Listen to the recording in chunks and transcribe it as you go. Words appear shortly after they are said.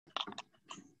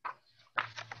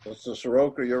Mr.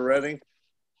 Soroka, you're ready?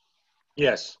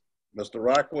 Yes. Mr.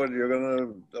 Rockwood, you're going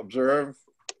to observe?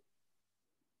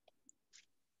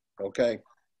 Okay.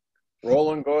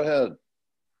 Roland, go ahead.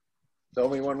 Tell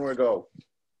me when we go.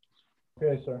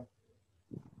 Okay, sir.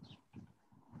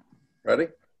 Ready?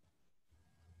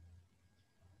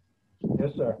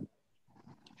 Yes, sir.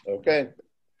 Okay.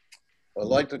 I'd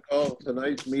like to call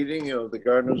tonight's meeting of the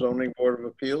Gardner Zoning Board of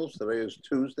Appeals. Today is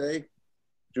Tuesday,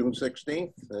 June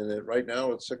 16th, and right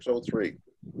now it's 6:03.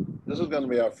 This is going to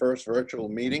be our first virtual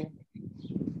meeting.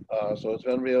 So it's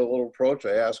going to be a little approach.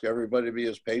 I ask everybody to be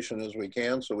as patient as we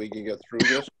can so we can get through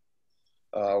this.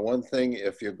 One thing,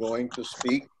 if you're going to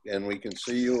speak and we can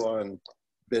see you on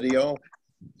video,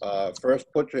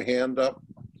 first put your hand up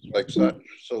like such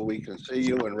so we can see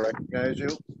you and recognize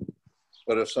you.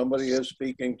 But if somebody is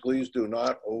speaking, please do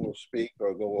not overspeak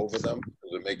or go over them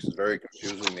because it makes it very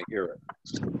confusing to hear it.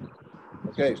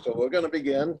 Okay, so we're going to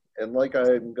begin. And like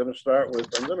I'm going to start with,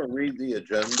 I'm going to read the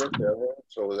agenda to everyone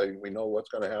so that we know what's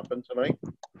going to happen tonight.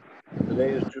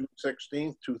 Today is June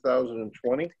 16th,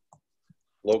 2020.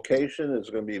 Location is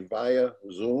going to be via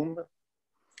Zoom.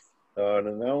 An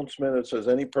announcement, it says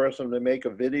any person may make a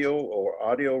video or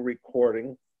audio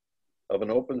recording of an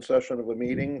open session of a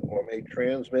meeting or may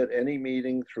transmit any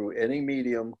meeting through any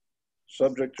medium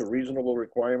subject to reasonable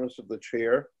requirements of the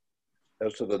chair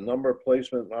as to the number,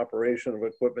 placement, and operation of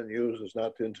equipment used is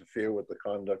not to interfere with the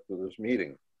conduct of this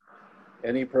meeting.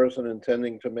 Any person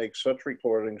intending to make such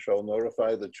recording shall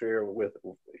notify the chair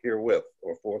herewith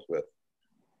or forthwith.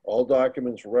 All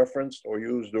documents referenced or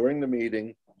used during the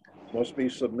meeting must be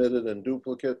submitted in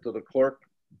duplicate to the clerk,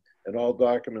 and all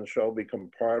documents shall become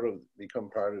part of the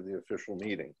official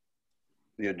meeting.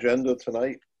 The agenda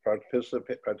tonight,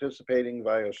 participating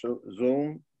via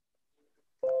Zoom.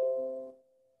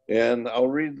 And I'll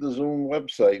read the Zoom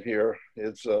website here.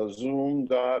 It's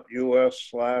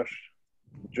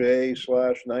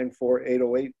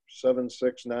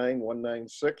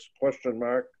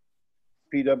zoom.us/j/94808769196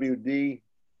 PWD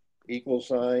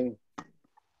 =,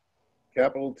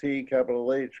 capital T,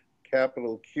 capital H,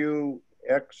 capital Q,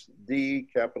 XD,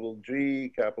 capital G,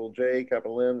 capital J,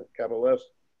 capital N, capital S,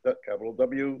 capital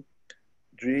W,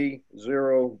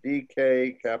 G0,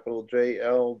 DK, capital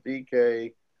JL,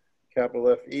 DK,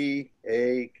 capital FE,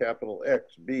 A, capital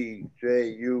X, B,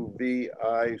 J, U, V,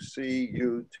 I, C,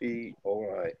 U, T,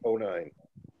 O, 09.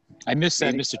 I missed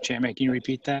that, Mr. Chairman. Can you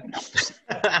repeat that?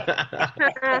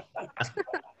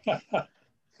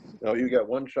 No, you got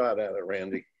one shot at it,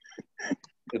 Randy.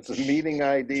 It's a meeting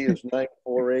ID is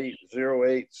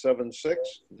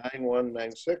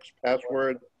 948-0876-9196.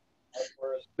 Password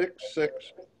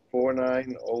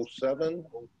 664907.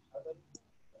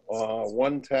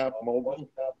 One tap mobile.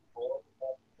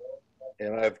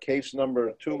 And I have case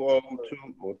number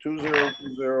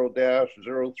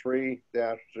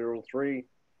 2020-03-03.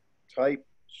 Type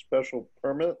special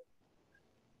permit.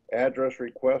 Address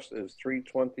request is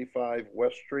 325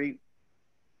 West Street.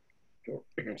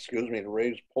 Excuse me, to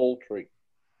raise poultry.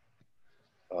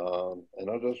 And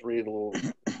I'll just read a little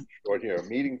short here.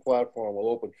 Meeting platform will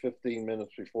open 15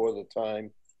 minutes before the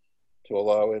time to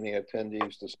allow any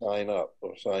attendees to sign up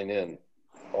or sign in.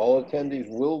 All attendees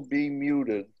will be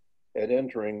muted at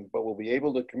entering, but will be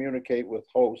able to communicate with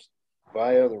host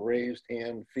via the raised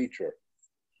hand feature.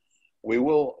 We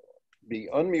will be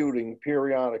unmuting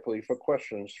periodically for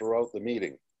questions throughout the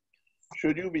meeting.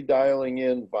 Should you be dialing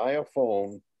in via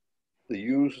phone, the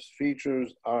use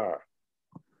features are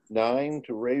 9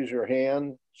 to raise your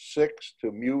hand, 6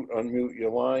 to unmute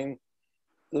your line.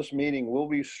 This meeting will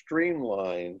be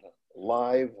streamlined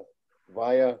live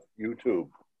via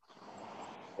YouTube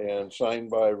and signed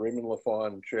by Raymond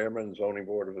LaFawn, Chairman, Zoning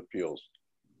Board of Appeals.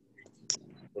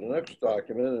 The next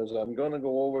document is I'm going to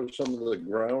go over some of the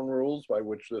ground rules by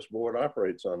which this board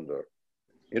operates under.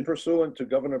 In pursuant to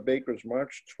Governor Baker's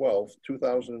March 12,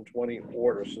 2020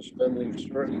 order suspending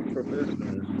certain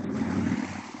provisions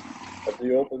of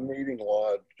the open meeting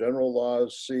law, General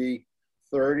Laws C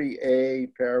 30A,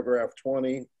 paragraph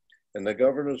 20, and the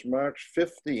Governor's March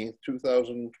 15,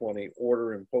 2020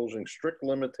 order imposing strict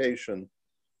limitation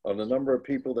on the number of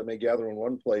people that may gather in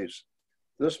one place.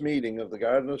 This meeting of the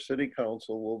Gardner City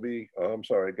Council will be,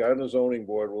 Gardner Zoning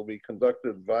Board will be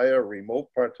conducted via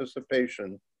remote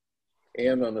participation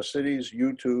and on the city's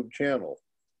YouTube channel.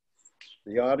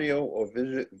 The audio or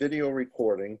video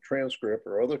recording, transcript,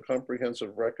 or other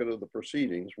comprehensive record of the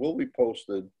proceedings will be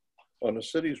posted on the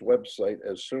city's website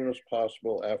as soon as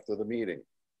possible after the meeting.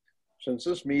 Since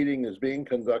this meeting is being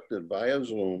conducted via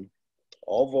Zoom,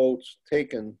 all votes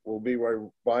taken will be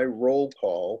by roll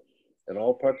call and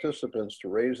all participants to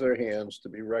raise their hands to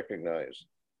be recognized.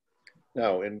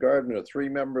 Now, in Gardner, 3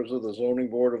 members of the Zoning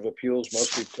Board of Appeals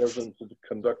must be present to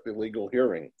conduct the legal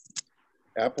hearing.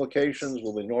 Applications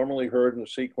will be normally heard in a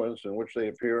sequence in which they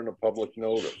appear in a public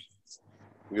notice.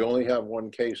 We only have one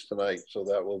case tonight, so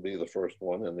that will be the first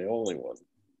one and the only one.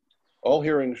 All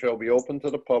hearings shall be open to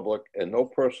the public, and no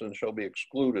person shall be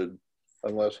excluded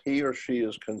unless he or she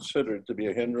is considered to be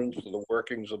a hindrance to the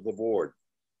workings of the board.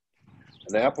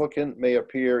 An applicant may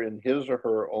appear in his or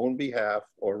her own behalf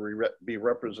or be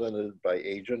represented by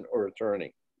agent or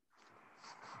attorney.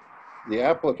 The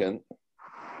applicant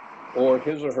or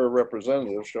his or her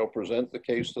representative shall present the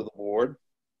case to the board.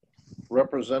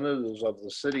 Representatives of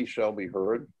the city shall be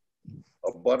heard.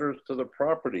 Abutters to the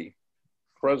property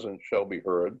present shall be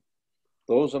heard.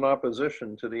 Those in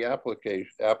opposition to the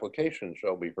application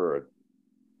shall be heard.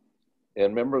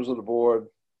 And members of the board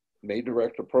may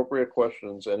direct appropriate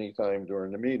questions anytime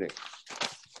during the meeting.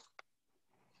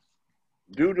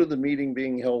 Due to the meeting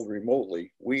being held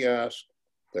remotely, we ask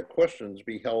that questions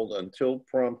be held until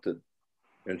prompted.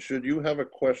 And should you have a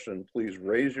question, please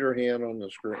raise your hand on the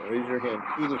screen, raise your hand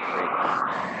to the screen.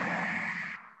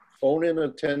 Phone-in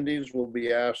attendees will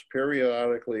be asked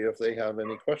periodically if they have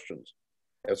any questions.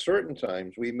 At certain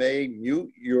times, we may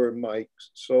mute your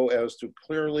mics so as to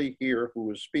clearly hear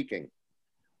who is speaking.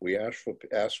 We ask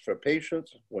for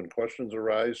patience when questions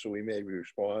arise so we may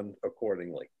respond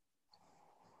accordingly.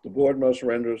 The board must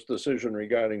render its decision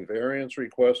regarding variance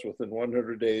requests within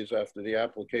 100 days after the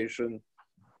application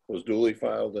was duly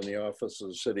filed in the office of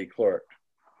the city clerk.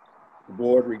 The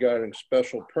board regarding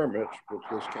special permits, which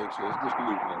this case is this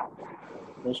evening,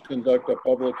 must conduct a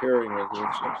public hearing within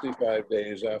 65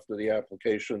 days after the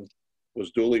application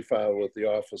was duly filed with the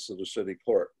office of the city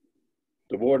clerk.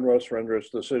 The board must render its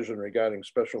decision regarding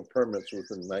special permits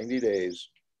within 90 days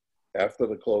after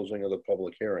the closing of the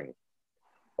public hearing.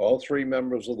 All 3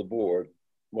 members of the board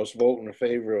must vote in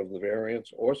favor of the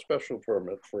variance or special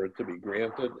permit for it to be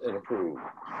granted and approved.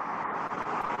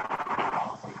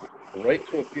 The right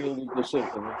to appeal the decision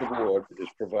of the board is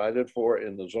provided for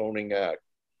in the Zoning Act.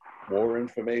 More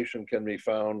information can be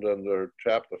found under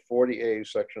Chapter 40A,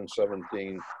 Section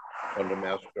 17, under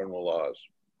Mass General Laws.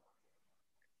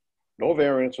 No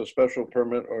variance or special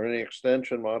permit or any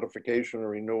extension, modification, or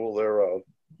renewal thereof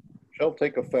shall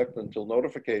take effect until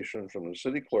notification from the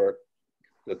city clerk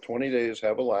that 20 days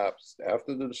have elapsed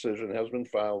after the decision has been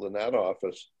filed in that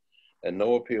office and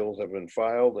no appeals have been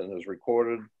filed and is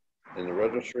recorded in the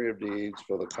Registry of Deeds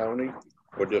for the county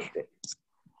or district.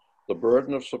 The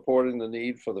burden of supporting the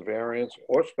need for the variance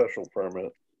or special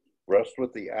permit rests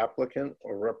with the applicant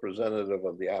or representative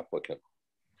of the applicant.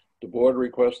 The board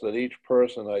requests that each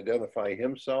person identify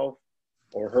himself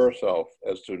or herself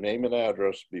as to name and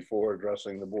address before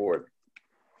addressing the board.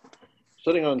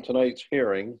 Sitting on tonight's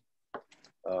hearing,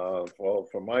 well,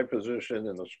 from my position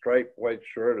in the striped white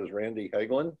shirt is Randy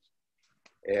Heglin,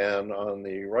 and on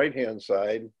the right-hand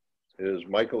side is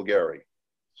Michael Gary.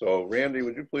 So Randy,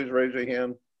 would you please raise your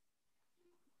hand?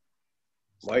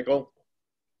 Michael?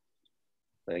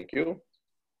 Thank you.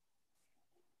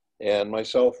 And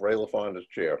myself, Ray LaFond, as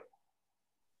chair.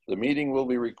 The meeting will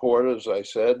be recorded, as I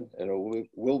said, and it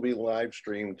will be live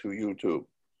streamed to YouTube.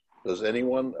 Does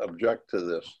anyone object to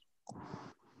this?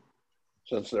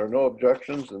 Since there are no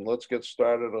objections, then let's get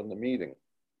started on the meeting.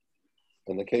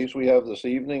 And the case we have this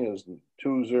evening is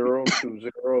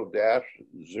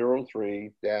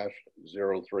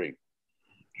 2020-03-03.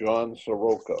 John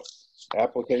Soroka,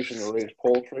 application to raise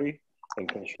poultry and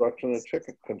construct a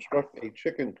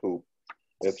chicken coop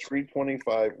at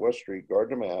 325 West Street,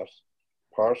 Gardner, Mass.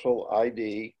 Parcel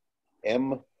ID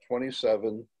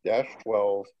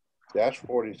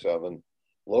M27-12-47,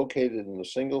 located in the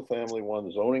single family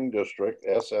 1 zoning district,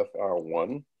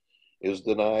 SFR1, is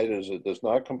denied as it does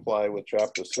not comply with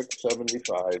Chapter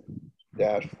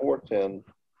 675-410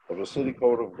 of the City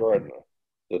Code of Gardner.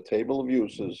 The table of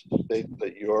uses states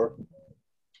that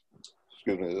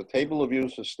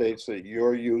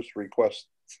your use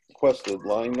requested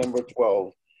line number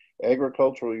 12,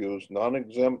 agricultural use,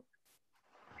 non-exempt,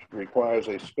 requires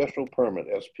a special permit,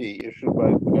 SP, issued by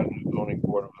the Gardner Zoning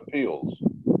Board of Appeals.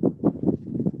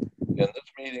 And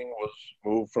this meeting was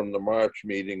moved from the March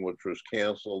meeting, which was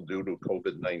canceled due to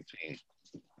COVID-19.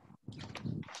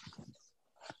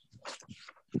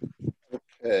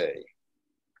 Okay.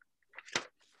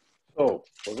 So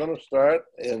we're going to start,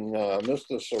 and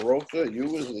Mr. Soroka,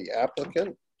 you as the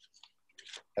applicant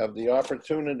have the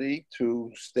opportunity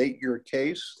to state your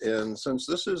case. And since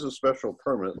this is a special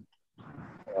permit,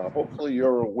 hopefully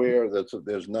you're aware that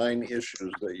there's 9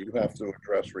 issues that you have to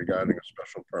address regarding a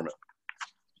special permit.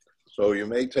 So you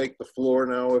may take the floor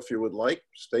now if you would like.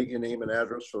 State your name and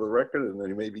address for the record, and then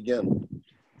you may begin.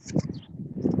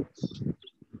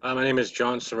 My name is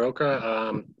John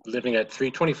Soroka, living at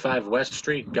 325 West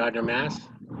Street, Gardner, Mass.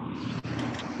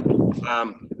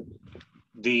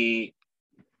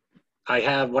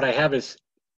 What I have is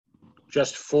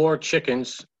just 4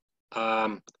 chickens.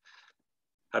 I've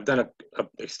done a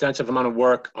extensive amount of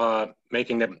work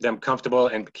making them comfortable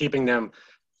and keeping them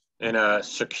in a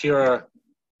secure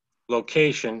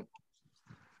location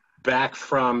back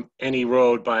from any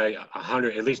road by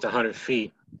at least 100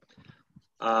 feet.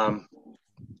 I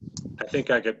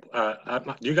think I could,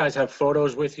 do you guys have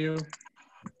photos with you?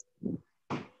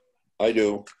 I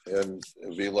do, and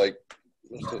it'd be like,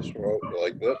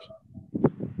 like this.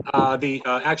 The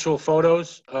actual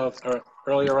photos of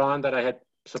earlier on that I had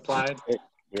supplied?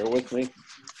 Bear with me.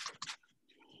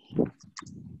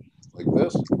 Like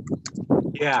this?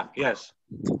 Yeah, yes.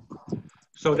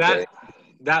 So Okay.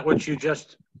 that which you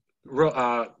just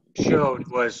showed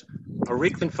was a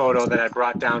recent photo that I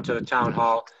brought down to the town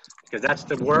hall, because that's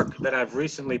the work that I've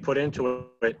recently put into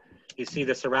it. You see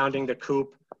the surrounding the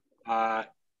coop.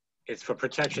 It's for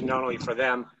protection not only for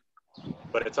them,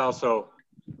 but it's also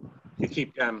to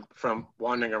keep them from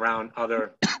wandering around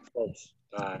other folks'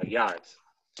 yards.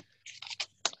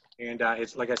 And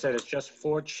it's, like I said, it's just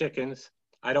 4 chickens.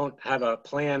 I don't have a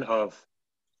plan of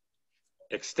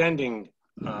extending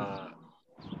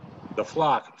the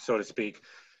flock, so to speak.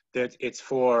 That it's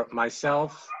for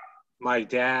myself, my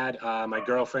dad, my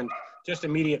girlfriend, just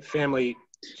immediate family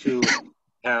to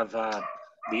have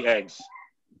the eggs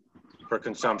for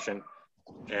consumption.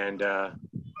 And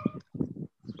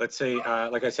let's say,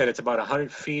 like I said, it's about 100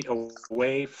 feet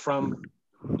away from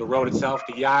the road itself.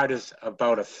 The yard is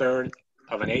about 1/3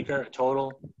 of an acre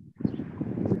total.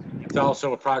 It's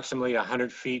also approximately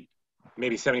 100 feet,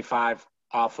 maybe 75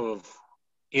 off of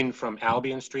in from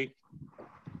Albion Street.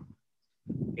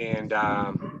 And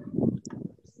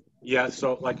yeah,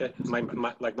 so like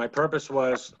my purpose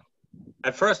was,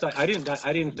 at first I didn't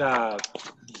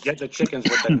get the chickens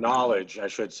with the knowledge, I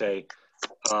should say,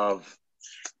 of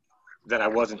that I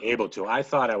wasn't able to. I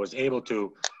thought I was able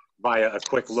to by a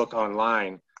quick look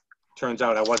online. Turns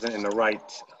out I wasn't in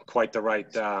quite the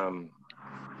right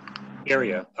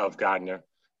area of Gardner,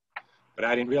 but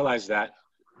I didn't realize that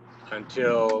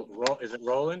until, is it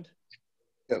Roland?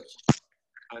 Yes.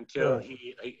 Until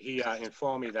he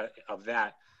informed me of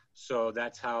that. So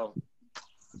that's how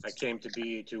I came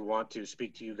to want to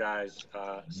speak to you guys,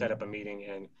 set up a meeting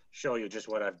and show you just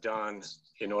what I've done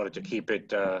in order to keep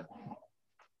it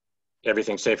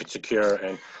everything safe and secure,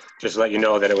 and just let you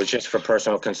know that it was just for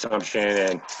personal consumption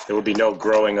and there would be no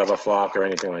growing of a flock or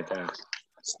anything like that.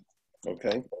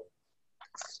 Okay.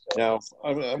 Now,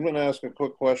 I'm going to ask a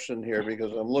quick question here,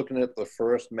 because I'm looking at the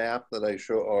first map that I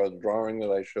show, or the drawing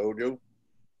that I showed you.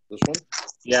 This one?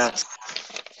 Yeah.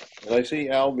 And I see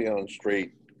Albion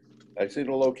Street. I see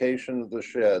the location of the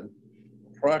shed.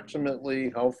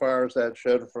 Approximately how far is that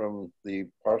shed from the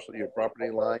parcel, your property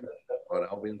line on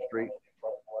Albion Street?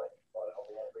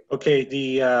 Okay,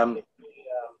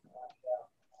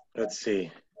 let's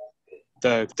see.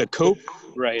 The coop,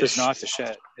 right, is not the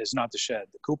shed. Is not the shed.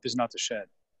 The coop is not the shed.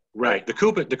 Right. The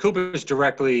coop is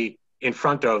directly in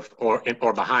front of or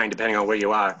behind, depending on where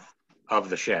you are, of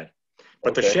the shed.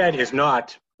 But Okay. the shed is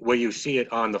not where you see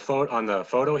it on the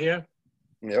photo here.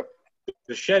 Yep.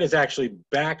 The shed is actually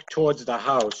back towards the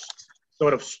house,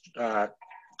 sort of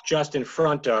just in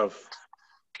front of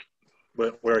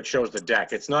where it shows the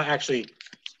deck. It's not actually,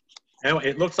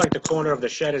 it looks like the corner of the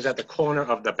shed is at the corner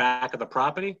of the back of the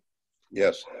property.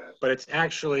 Yes. But it's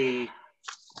actually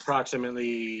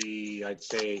approximately, I'd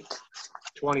say,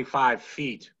 25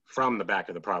 feet from the back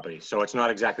of the property. So it's not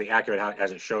exactly accurate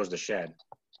as it shows the shed.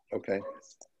 Okay.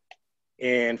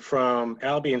 And from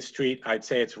Albion Street, I'd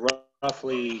say it's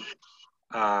roughly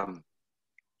a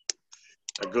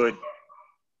good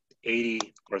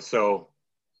 80 or so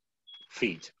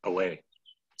feet away.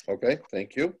 Okay,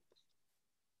 thank you.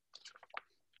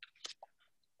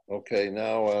 Okay,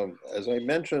 now, as I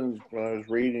mentioned when I was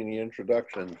reading the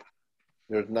introduction,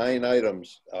 there's 9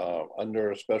 items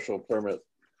under a special permit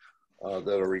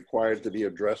that are required to be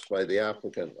addressed by the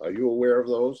applicant. Are you aware of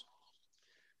those?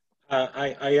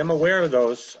 I am aware of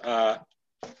those. I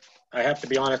have to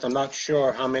be honest, I'm not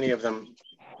sure how many of them,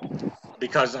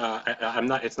 because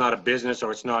it's not a business,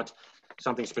 or it's not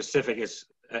something specific as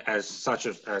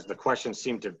the questions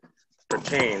seem to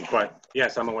pertain, but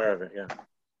yes, I'm aware of it, yeah.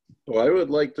 So I would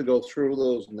like to go through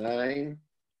those 9.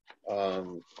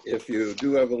 If you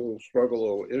do have a little struggle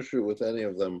or issue with any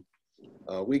of them,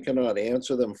 we cannot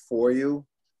answer them for you,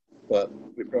 but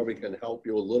we probably can help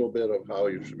you a little bit of how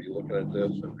you should be looking at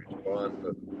this and respond,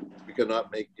 but we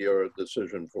cannot make your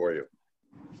decision for you.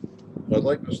 I'd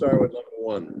like to start with number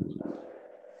one.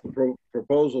 The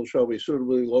proposal shall be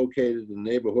suitably located in the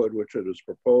neighborhood which it is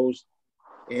proposed,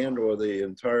 and or the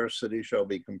entire city shall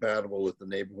be compatible with the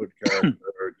neighborhood character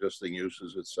or existing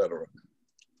uses, etc.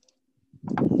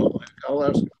 I'll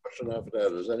ask a question after that.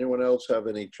 Does anyone else have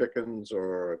any chickens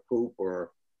or a coop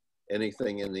or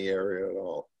anything in the area at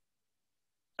all?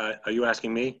 Are you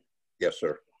asking me? Yes,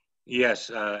 sir.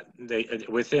 Yes, they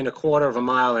within a quarter of a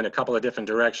mile in a couple of different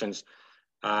directions.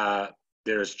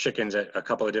 There's chickens at a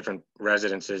couple of different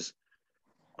residences.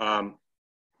 The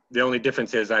only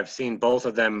difference is I've seen both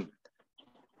of them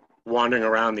wandering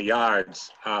around the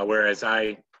yards, whereas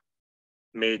I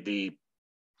made the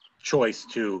choice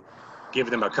to give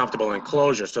them a comfortable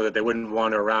enclosure so that they wouldn't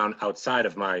wander around outside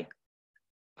of my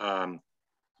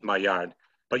my yard.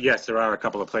 But yes, there are a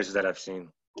couple of places that I've seen.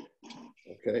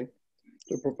 Okay.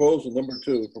 The proposal, number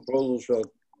two, the proposal shall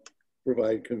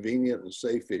provide convenient and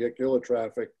safe vehicular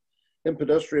traffic and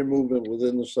pedestrian movement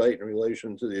within the site in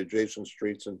relation to the adjacent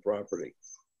streets and property.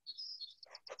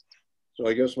 So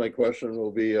I guess my question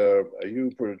will be, are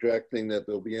you projecting that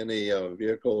there'll be any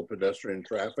vehicle or pedestrian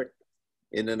traffic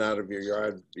in and out of your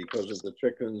yard because of the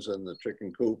chickens and the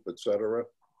chicken coop, et cetera?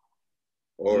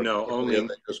 Or no, only are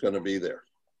they just going to be there?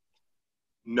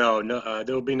 No,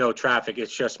 there will be no traffic.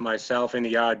 It's just myself in the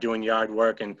yard doing yard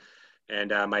work, and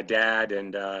my dad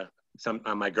and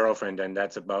my girlfriend, and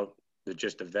that's about the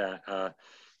gist of that.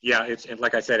 Yeah, it's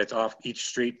like I said, it's off each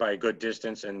street by a good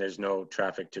distance, and there's no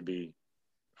traffic to be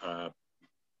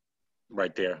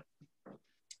right there.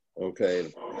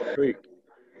 Okay. Three,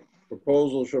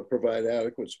 proposal should provide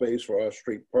adequate space for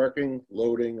off-street parking,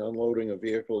 loading, unloading of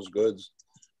vehicles, goods,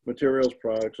 materials,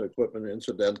 products, equipment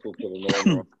incidental to the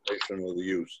normal operation of the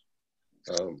use.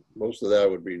 Most of that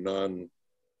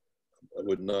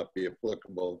would not be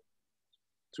applicable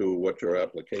to what your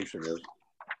application is,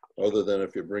 other than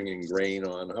if you're bringing grain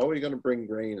on. How are you going to bring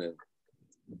grain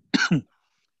in?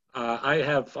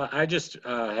 I just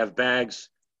have bags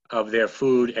of their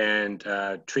food and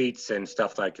treats and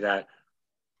stuff like that,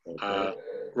 Okay.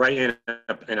 right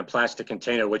in a plastic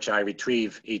container, which I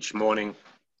retrieve each morning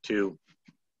to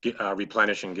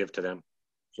replenish and give to them.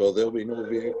 So there'll be no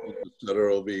vehicles, et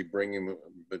cetera, will be bringing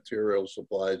materials,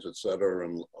 supplies, et cetera,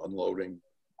 and unloading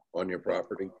on your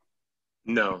property?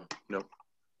 No.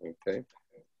 Okay.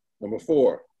 Number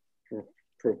four,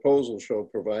 proposal shall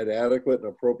provide adequate and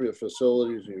appropriate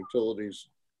facilities and utilities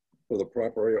for the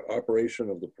proper operation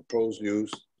of the proposed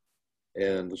use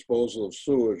and disposal of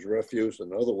sewage, refuse,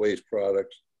 and other waste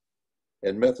products,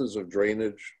 and methods of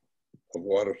drainage of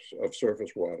water, of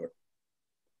surface water.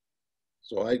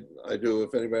 So I do,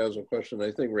 if anybody has a question,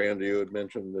 I think Randy, you had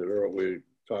mentioned that earlier, we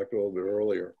talked a little bit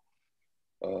earlier.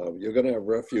 You're gonna have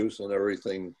refuse and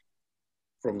everything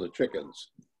from the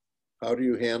chickens. How do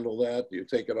you handle that? Do you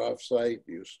take it off site?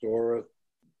 Do you store it?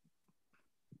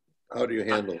 How do you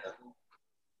handle that?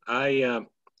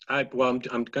 I'm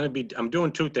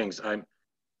doing two things.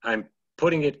 I'm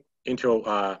putting it into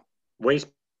a waste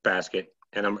basket,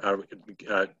 and I'm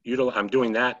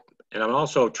doing that, and I'm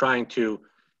also trying to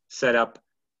set up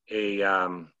a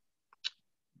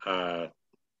what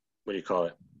do you call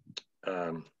it?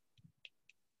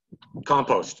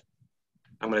 Compost.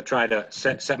 I'm going to try to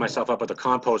set myself up with a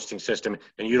composting system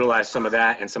and utilize some of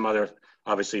that and some other,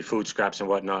 obviously, food scraps and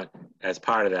whatnot as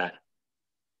part of that.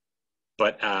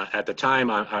 But at the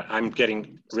time, I'm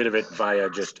getting rid of it via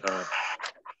just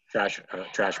trash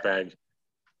bag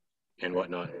and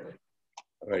whatnot.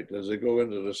 All right, does it go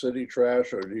into the city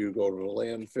trash or do you go to the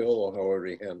landfill, or however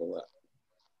you handle that?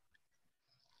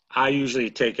 I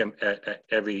usually take them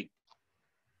every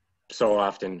so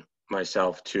often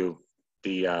myself to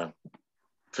the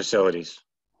facilities.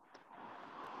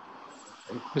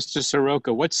 Mr.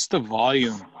 Soroka, what's the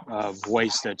volume of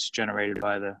waste that's generated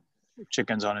by the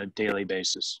chickens on a daily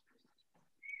basis?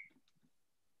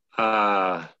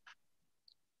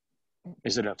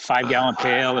 Is it a 5-gallon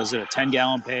pail? Is it a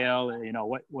 10-gallon pail? You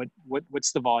know,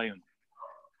 what's the volume?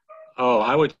 Oh,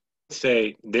 I would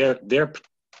say their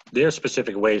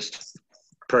specific waste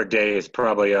per day is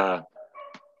probably I'd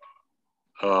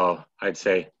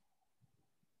say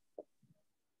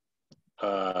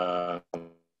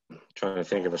trying to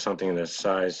think of something in the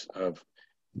size of,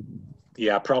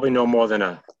 yeah, probably no more than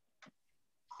a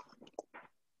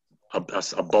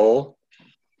bowl.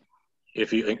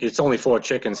 If it's only 4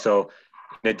 chickens, so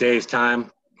in a day's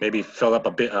time, maybe fill up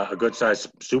a good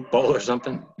sized soup bowl or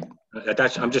something.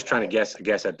 I'm just trying to guess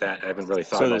at that. I haven't really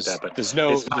thought about that, but there's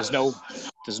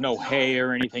no hay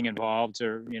or anything involved,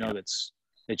 or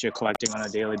that you're collecting on a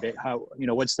daily basis. How,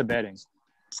 what's the bedding?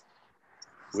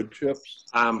 Wood chips.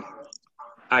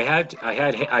 I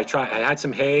had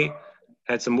some hay.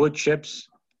 had some wood chips.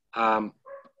 Now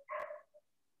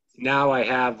I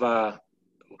have,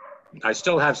 I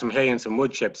still have some hay and some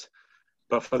wood chips,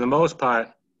 but for the most part,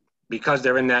 because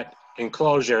they're in that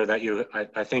enclosure that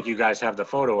I think you guys have the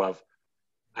photo of,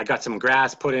 I got some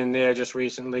grass put in there just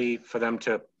recently for them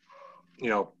to,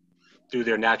 do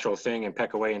their natural thing and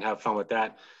peck away and have fun with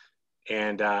that.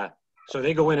 And so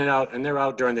they go in and out, and they're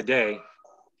out during the day,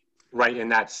 right in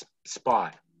that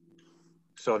spot.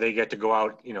 So they get to go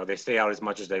out, they stay out as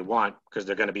much as they want because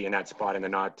they're going to be in that spot and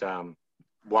they're not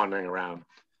wandering around.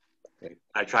 Okay.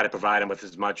 I try to provide them with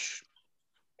as much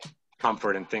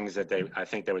comfort and things that I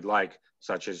think they would like,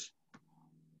 such as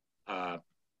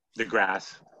the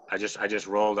grass. I just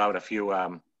rolled out a few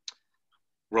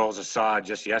rolls of sod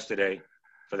just yesterday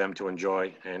for them to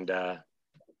enjoy. And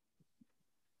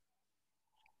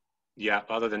yeah,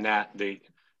 other than that, they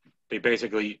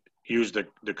basically use the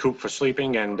coop for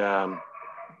sleeping and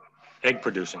egg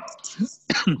producing.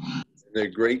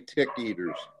 They're great tick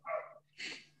eaters.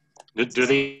 Do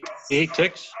they eat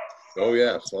ticks? Oh,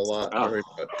 yes, a lot, Oh. very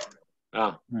much.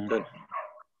 Oh, good.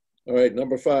 All right,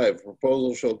 number 5,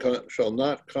 proposal shall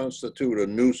not constitute a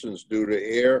nuisance due to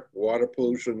air, water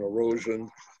pollution, erosion,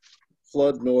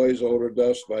 flood, noise, odor,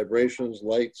 dust, vibrations,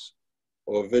 lights,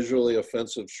 or visually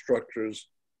offensive structures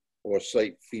or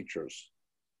site features.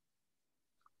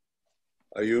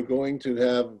 Are you going to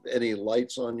have any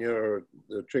lights on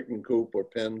the chicken coop or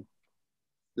pen,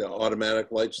 the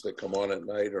automatic lights that come on at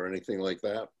night or anything like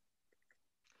that?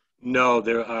 No,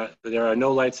 there are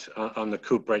no lights on the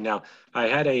coop right now. I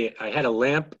had a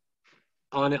lamp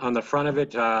on the front of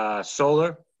it,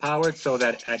 solar powered, so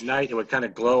that at night it would kind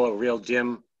of glow a real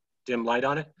dim light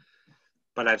on it.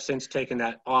 But I've since taken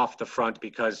that off the front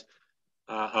because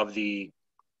of the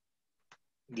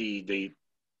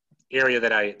area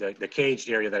that the caged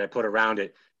area that I put around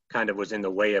it kind of was in the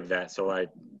way of that. So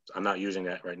I'm not using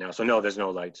that right now. So no, there's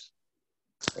no lights.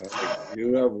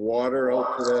 You have water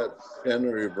out to that pen,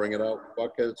 or you bring it out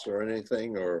buckets or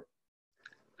anything, or?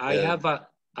 I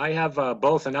have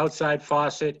both an outside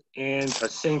faucet and a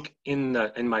sink in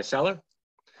my cellar.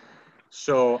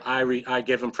 So I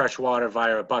give them fresh water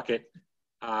via a bucket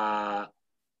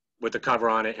with the cover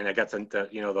on it, and I got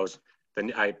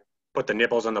I put the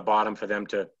nipples on the bottom for them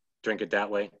to drink it that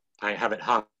way. I have it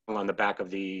hung on the back of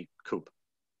the coop.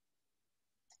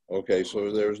 Okay,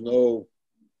 so there's no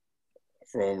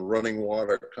from running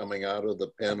water coming out of the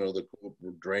pen or the coop,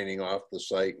 draining off the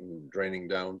site and draining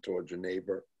down towards your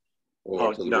neighbor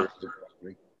or to the no. rest of the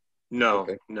property? No,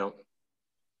 okay. No.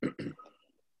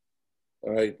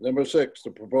 All right, number 6,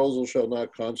 the proposal shall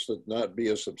not be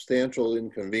a substantial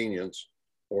inconvenience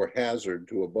or hazard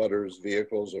to abutters,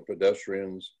 vehicles, or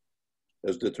pedestrians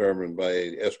as determined by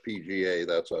SPGA,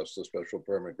 that's us, the Special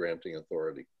Permit Granting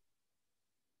Authority.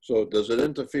 So does it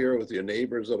interfere with your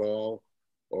neighbors at all,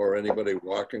 or anybody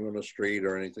walking on the street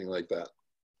or anything like that?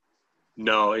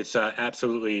 No, it's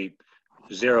absolutely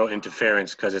zero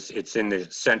interference because it's in the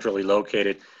centrally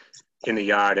located in the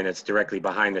yard, and it's directly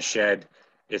behind the shed.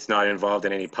 It's not involved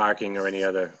in any parking or any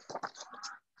other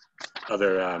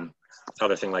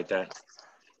thing like that.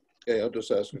 Okay, I'll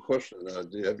just ask a question.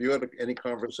 Have you had any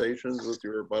conversations with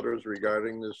your abutters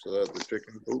regarding this, the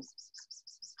chicken coop?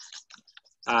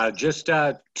 Just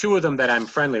 2 of them that I'm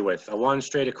friendly with. One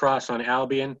straight across on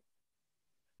Albion.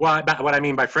 Well, what I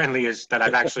mean by friendly is that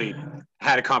I've actually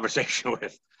had a conversation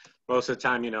with. Most of the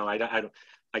time,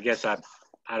 I guess I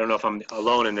don't know if I'm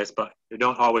alone in this, but you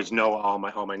don't always know all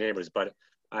my neighbors. But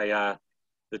my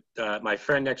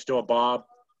friend next door, Bob,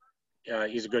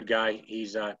 he's a good guy.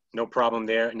 He's no problem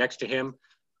there. Next to him,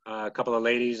 a couple of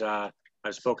ladies. I've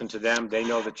spoken to them. They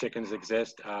know the chickens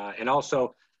exist. And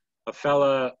also a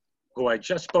fella who I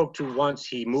just spoke to once.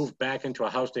 He moved back into a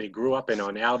house that he grew up in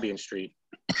on Albion Street.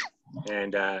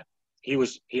 And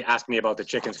he asked me about the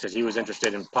chickens because he was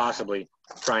interested in possibly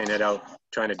trying it out,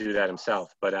 trying to do that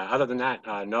himself. But other than that,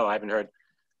 no, I haven't heard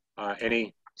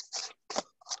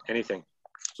anything.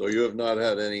 So you have not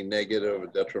had any negative or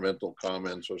detrimental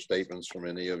comments or statements from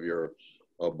any of your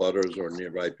abutters or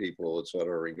nearby people, et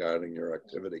cetera, regarding your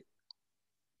activity?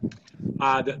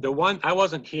 The one, I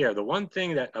wasn't here. The one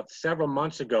thing that several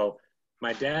months ago,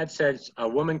 my dad said a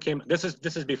woman came. This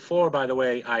is before, by the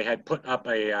way, I had put up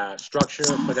a structure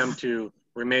for them to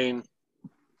remain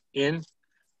in.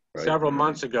 Right. Several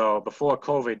months ago, before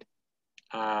COVID,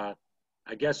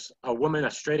 I guess a woman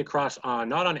straight across on,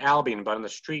 not on Albion, but on the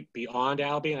street beyond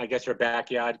Albion. I guess her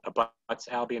backyard abuts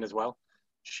Albion as well.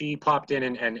 She popped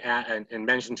in and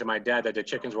mentioned to my dad that the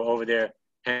chickens were over there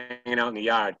hanging out in the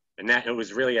yard, and that it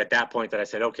was really at that point that I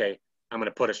said, okay, I'm going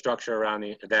to put a structure around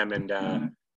them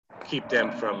and keep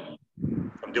them from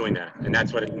doing that, and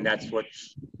that's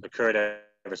what's occurred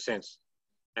ever since.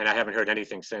 And I haven't heard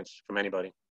anything since from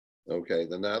anybody. Okay,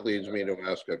 then that leads me to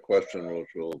ask a question which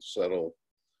will settle.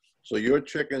 So your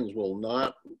chickens will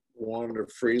not wander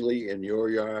freely in your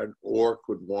yard or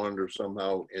could wander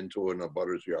somehow into an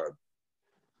abutter's yard?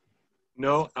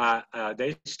 No,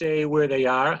 they stay where they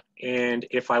are, and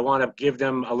if I want to give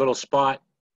them a little spot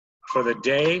for the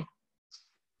day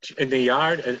in the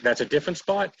yard, that's a different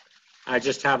spot. I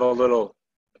just have a little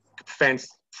fence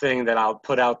thing that I'll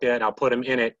put out there, and I'll put them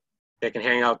in it. They can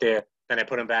hang out there, then I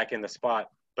put them back in the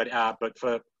spot. But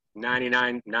for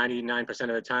 99% of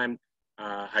the time,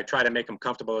 I try to make them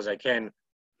comfortable as I can,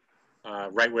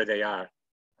 right where they are.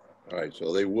 All right,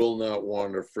 so they will not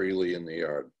wander freely in the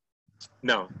yard.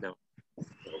 No, no.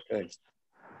 Okay.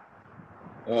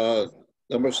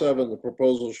 Number 7, the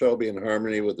proposal shall be in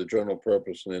harmony with the general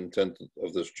purpose and intent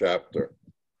of this chapter.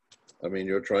 I mean,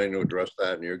 you're trying to address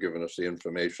that and you're giving us the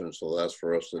information, so that's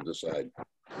for us to decide.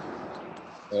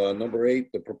 Number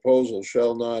 8, the proposal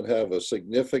shall not have a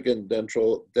significant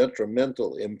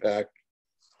detrimental impact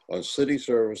on city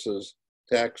services,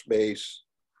 tax base,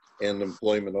 and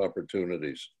employment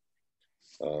opportunities.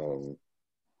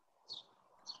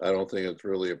 I don't think it's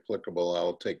really applicable.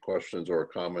 I'll take questions or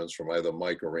comments from either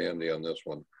Mike or Randy on this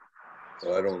one.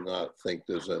 But I do not think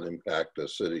there's an impact to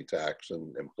city tax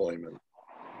and employment.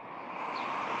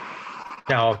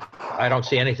 No, I don't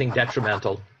see anything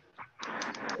detrimental.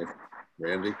 Okay.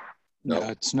 Randy? No,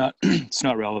 it's not. It's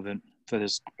not relevant for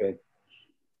this. Okay.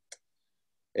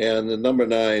 And the number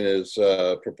 9 is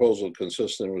proposal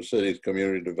consistent with city's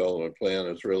community development plan.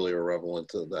 It's really irrelevant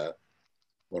to that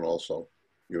one also.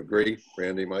 You agree,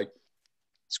 Randy, Mike?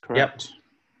 That's correct.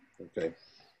 Yep. Okay.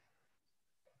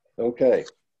 Okay.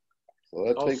 So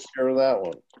that takes care of that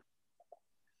one.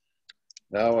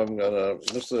 Now I'm gonna,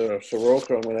 Mr.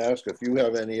 Soroka, I'm gonna ask if you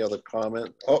have any other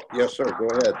comment. Oh, yes, sir, go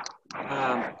ahead.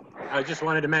 I just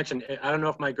wanted to mention, I don't know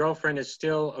if my girlfriend is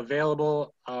still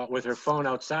available with her phone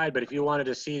outside, but if you wanted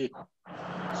to see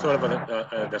sort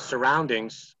of the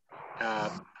surroundings, I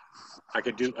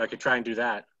could try and do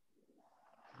that.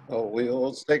 Oh,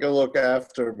 let's take a look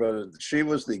after, but she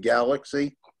was the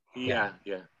Galaxy. Yeah,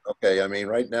 yeah. Okay, I mean,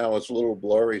 right now it's a little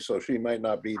blurry, so she might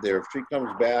not be there. If she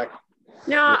comes back.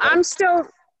 No, I'm still,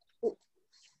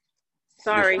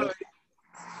 sorry.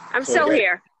 I'm still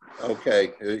here.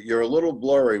 Okay, you're a little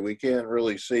blurry. We can't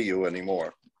really see you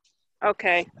anymore.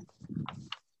 Okay.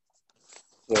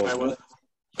 So, Right, well,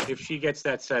 if she gets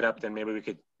that set up, then maybe we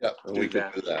could we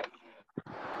could do that.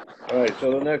 All right,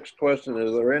 so the next question,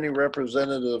 is there any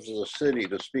representatives of the city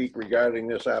to speak regarding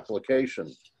this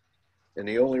application? And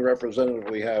the only representative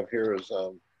we have here is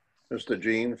Mr.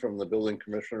 Jean from the Building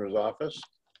Commissioner's Office.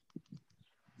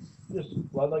 Yes,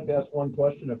 well, I'd like to ask one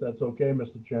question, if that's okay,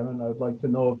 Mr. Chairman. I'd like to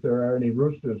know if there are any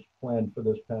roosters planned for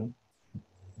this pen.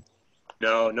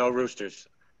 No roosters.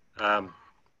 The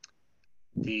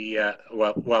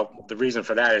reason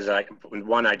for that is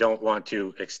one, I don't want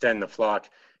to extend the flock,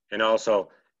 and also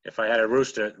if I had a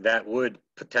rooster, that would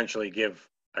potentially give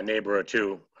a neighbor or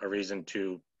two a reason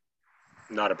to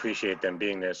not appreciate them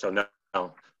being there. So no.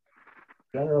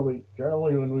 Generally,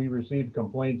 when we receive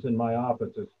complaints in my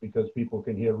office, it's because people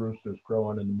can hear roosters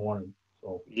crowing in the morning.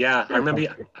 So yeah, I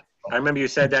remember you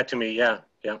said that to me. Yeah.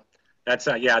 That's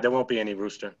there won't be any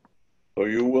rooster. So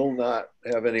you will not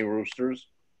have any roosters?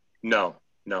 No.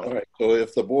 All right, so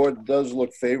if the board does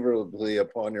look favorably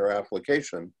upon your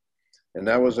application, and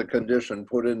that was a condition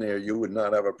put in there, you would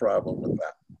not have a problem with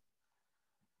that?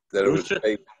 That it would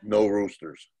say no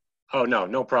roosters? Oh,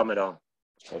 no problem at all.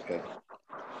 Okay.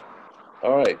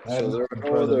 All right, so there are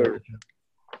no other,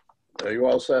 are you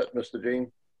all set, Mr.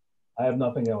 Jean? I have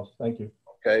nothing else. Thank you.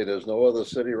 Okay, there's no other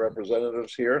city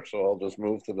representatives here, so I'll just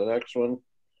move to the next one.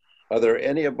 Are there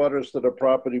any abutters to the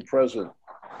property present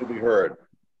to be heard?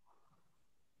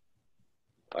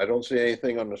 I don't see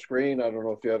anything on the screen. I don't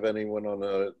know if you have anyone on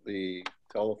the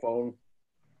telephone.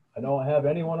 I don't have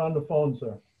anyone on the phone,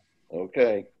 sir.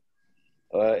 Okay.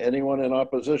 Anyone in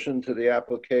opposition to the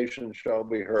application shall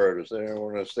be heard. Is there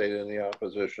anyone to state any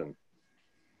opposition?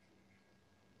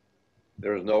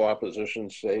 There is no opposition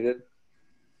stated.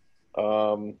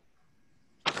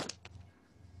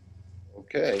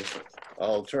 Okay,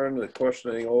 I'll turn the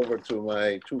questioning over to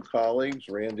my two colleagues,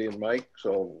 Randy and Mike.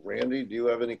 So Randy, do you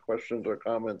have any questions or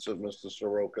comments of Mr.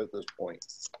 Soroka at this point?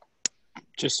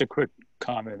 Just a quick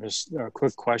comment, or a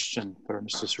quick question for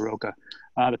Mr. Soroka.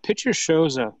 The picture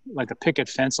shows like a picket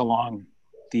fence along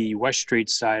the West Street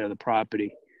side of the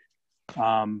property.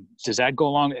 Does that go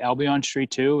along Albion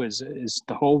Street too? Is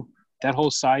that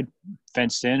whole side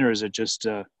fenced in, or is it just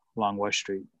along West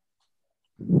Street?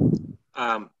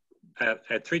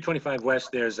 at 325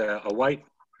 West, there's a white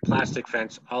plastic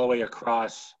fence all the way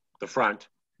across the front.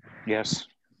 Yes.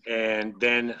 And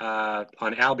then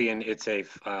on Albion, it's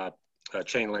a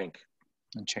chain link.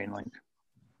 And chain link.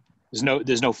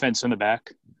 There's no fence in the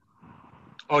back.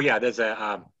 Oh yeah, there's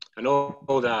an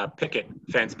old picket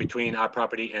fence between our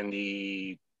property and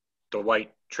the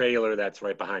white trailer that's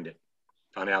right behind it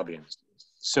on Albion.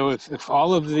 So if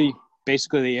all of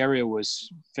basically the area was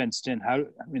fenced in,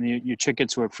 your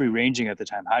chickens were free ranging at the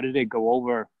time. How did it go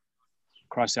over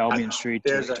across Albion Street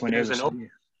to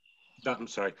I'm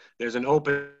sorry. There's an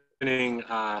opening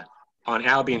on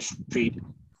Albion Street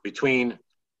between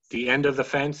the end of the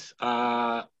fence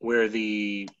where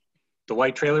the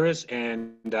white trailer is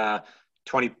and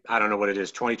 20, I don't know what it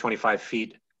is, 20, 25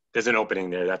 feet. There's an opening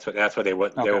there. That's what they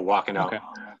were walking out.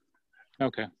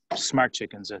 Okay. Smart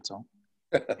chickens, that's all.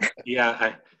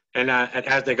 Yeah. And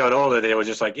as they got older, they were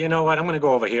just like, you know what, I'm going to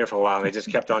go over here for a while. And they just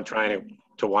kept on trying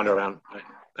to wander around.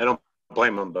 I don't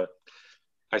blame them, but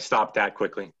I stopped that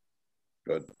quickly.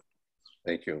 Good.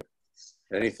 Thank you.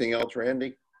 Anything else,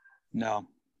 Randy? No.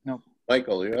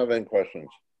 Michael, do you have any questions?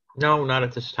 No, not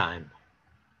at this time.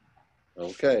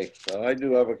 Okay. I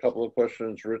do have a couple of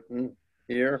questions written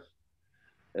here.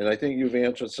 And I think you've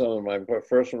answered some of mine. My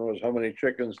first one was, how many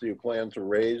chickens do you plan to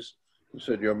raise? You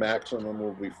said your maximum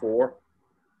will be 4.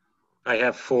 I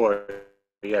have 4.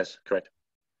 Yes, correct.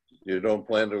 You don't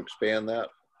plan to expand that?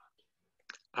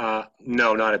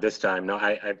 No, not at this time. No,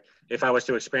 if I was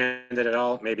to expand it at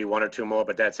all, maybe 1 or 2 more,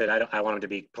 but that's it. I want them to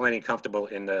be plenty comfortable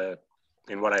in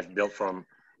what I've built for them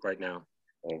right now.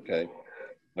 Okay.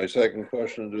 My second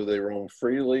question, do they roam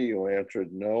freely? You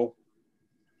answered no.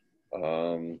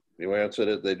 You answered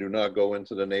it, they do not go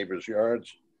into the neighbors'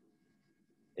 yards.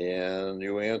 And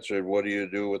you answered, what do you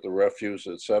do with the refuse,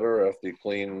 etc., after you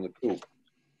clean the coop?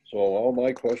 So all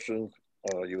my questions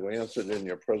you answered in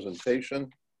your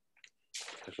presentation.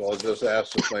 So I'll just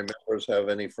ask if my members have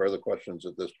any further questions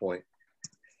at this point.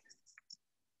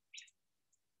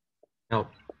 No.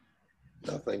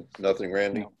 Nothing,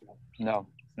 Randy? No.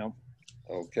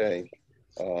 Okay.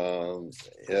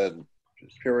 And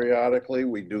periodically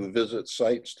we do visit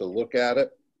sites to look at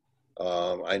it.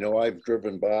 I know I've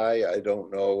driven by. I don't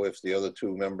know if the other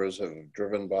 2 members have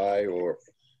driven by or.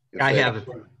 I have.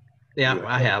 Yeah,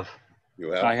 I have.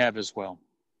 You have? I have as well.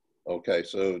 Okay,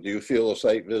 so do you feel a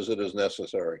site visit is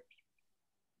necessary?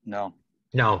 No.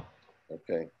 No.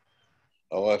 Okay.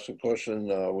 I'll ask a question.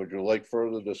 Would you like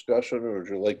further discussion or would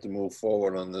you like to move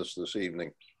forward on this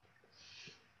evening?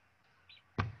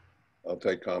 I'll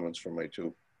take comments from my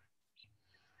 2.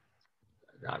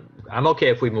 I'm okay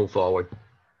if we move forward.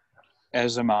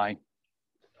 As am I.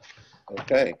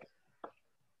 Okay.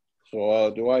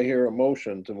 So do I hear a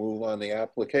motion to move on the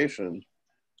application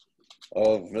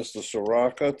of Mr.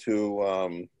 Soraka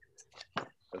to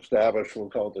establish, we'll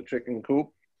call it the chicken coop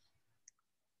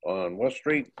on West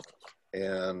Street?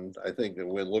 And I think that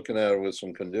we're looking at it with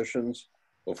some conditions.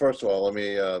 Well, first of all, let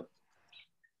me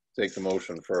take the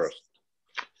motion first.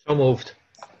 So moved.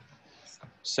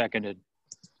 Seconded.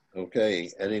 Okay,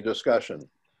 any discussion?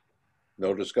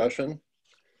 No discussion?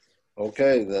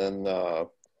 Okay, then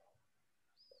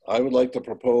I would like to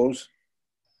propose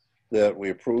that we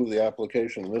approve the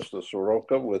application of Mr.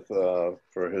 Soroka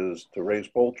to raise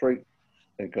poultry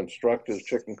and construct his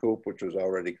chicken coop, which is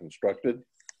already constructed.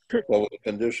 But with the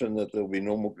condition that there'll be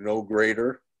no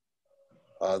greater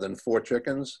than 4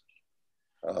 chickens.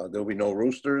 There'll be no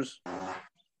roosters.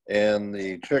 And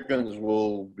the chickens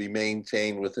will be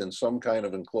maintained within some kind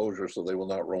of enclosure so they will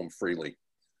not roam freely.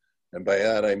 And by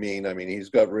that, I mean he's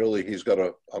got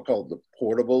a, I'll call it the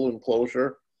portable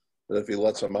enclosure, that if he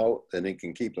lets them out, then he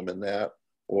can keep them in that,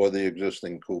 or the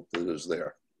existing coop that is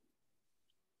there.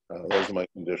 Those are my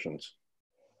conditions.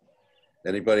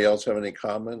 Anybody else have any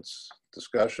comments,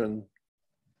 discussion?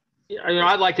 Yeah,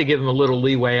 I'd like to give him a little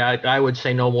leeway. I would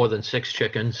say no more than 6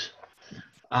 chickens.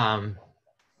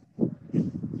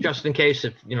 Just in case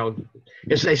if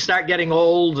they start getting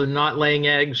old and not laying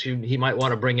eggs, he might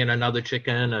want to bring in another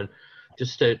chicken, and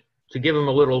just to give him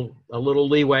a little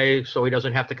leeway so he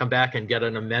doesn't have to come back and get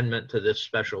an amendment to this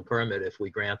special permit if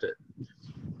we grant it.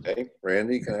 Okay,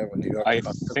 Randy, can I have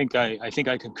a I think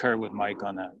I concur with Mike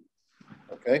on that.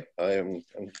 Okay,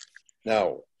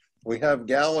 now we have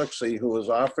Galaxy, who has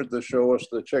offered to show us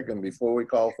the chicken before we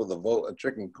call for the vote, a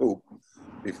chicken coop.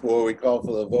 Before we call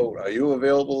for the vote, are you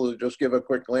available to just give a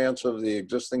quick glance of the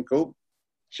existing coop?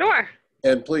 Sure.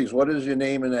 And please, what is your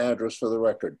name and address for the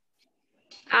record?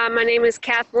 My name is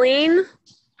Kathleen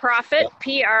Profit,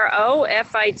 Profit,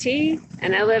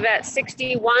 and I live at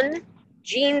 61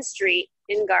 Jean Street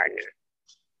in Gardner.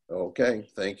 Okay,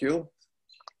 thank you.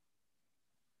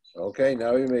 Okay,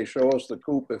 now you may show us the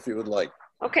coop if you would like.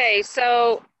 Okay,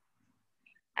 so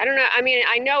I don't know. I mean,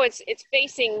 I know it's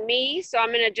facing me, so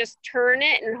I'm gonna just turn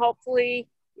it and hopefully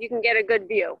you can get a good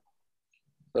view.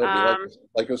 That'd be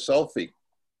like a selfie.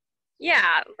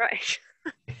 Yeah, right.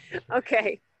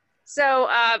 Okay. So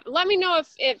let me know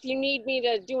if you need me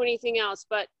to do anything else,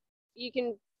 but you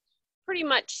can pretty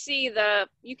much see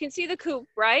you can see the coop,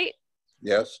 right?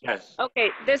 Yes. Yes.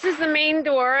 Okay, this is the main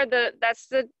door. That's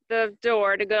the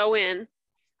door to go in.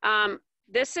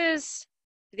 This is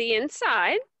the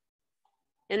inside,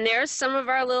 and there's some of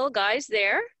our little guys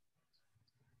there.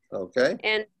 Okay.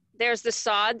 And there's the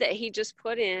sod that he just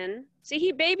put in. See,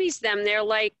 he babies them. They're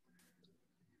like,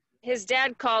 his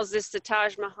dad calls this the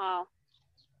Taj Mahal.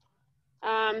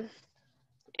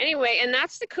 Anyway, and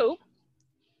that's the coop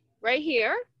right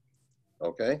here.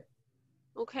 Okay.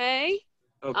 Okay.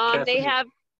 Oh, They Kathleen, have,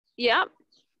 yep.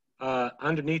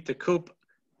 underneath the coop,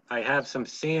 I have some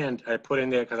sand I put in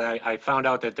there because I found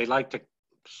out that they like to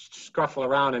scruffle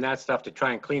around and that stuff to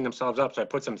try and clean themselves up. So I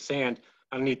put some sand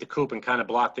underneath the coop and kind of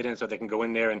blocked it in so they can go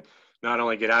in there and not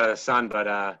only get out of the sun,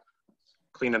 but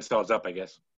clean themselves up, I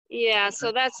guess. Yeah,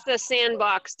 so that's the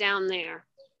sandbox down there.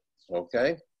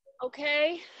 Okay.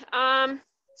 Okay.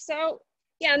 So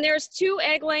yeah, and there's 2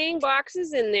 egg laying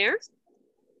boxes in there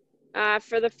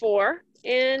for the 4.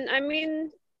 And I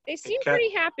mean, they seem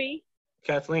pretty happy.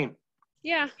 Kathleen,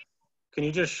 Yeah. can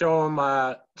you just show them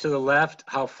to the left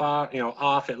how far,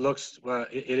 off it looks,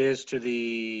 it is to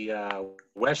the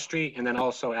West Street and then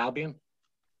also Albion?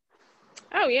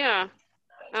 Oh yeah.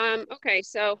 Okay,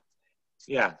 so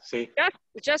Yeah, see?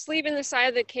 just leaving the side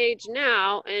of the cage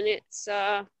now, and it's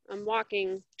I'm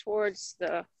walking towards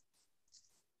the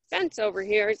fence over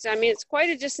here. I mean, it's quite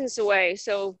a distance away,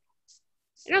 so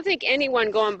I don't think anyone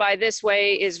going by this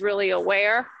way is really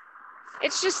aware.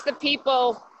 It's just the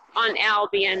people on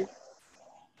Albion,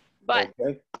 but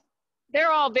Okay.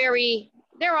 they're all very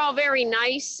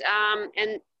nice,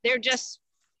 and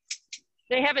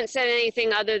they haven't said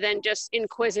anything other than just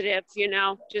inquisitive,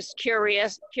 just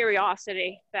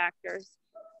curiosity factors.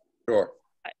 Sure.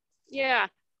 Yeah.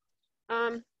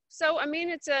 So, I mean,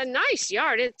 it's a nice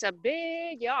yard. It's a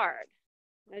big yard,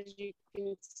 as you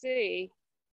can see.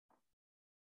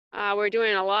 We're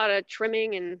doing a lot of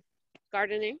trimming and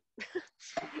gardening.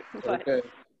 But, Okay.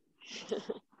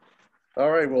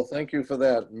 All right. Well, thank you for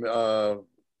that.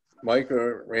 Mike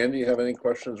or Randy, you have any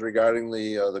questions regarding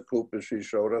the coop as she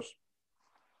showed us?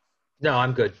 No,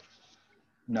 I'm good.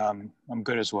 No, I'm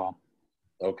good as well.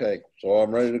 Okay, so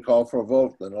I'm ready to call for a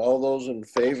vote. Then all those in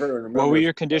favor, and remember, What were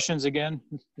your conditions again,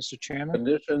 Mr. Chairman?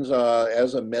 conditions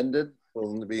as amended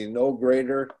will be no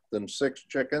greater than 6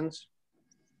 chickens.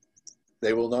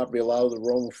 They will not be allowed to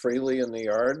roam freely in the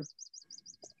yard.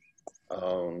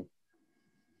 No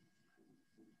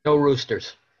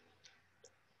roosters.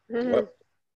 mhm.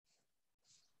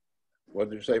 What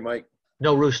did you say, Mike?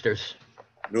 No roosters.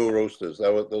 No roosters.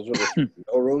 Those are the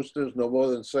no roosters, no more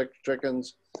than 6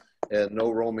 chickens, and no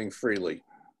roaming freely.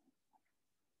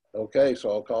 Okay,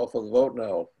 so I'll call for the vote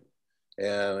now.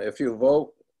 And if you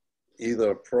vote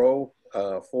either for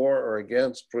or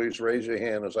against, please raise your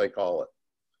hand as I call it.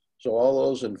 So all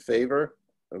those in favor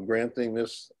of granting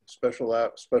this special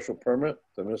permit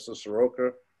to Mr.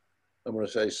 Soroka, I'm going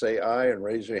to say aye and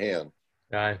raise your hand.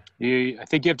 Aye. I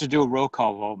think you have to do a roll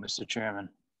call vote, Mr. Chairman.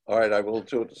 All right, I will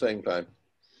do it at the same time.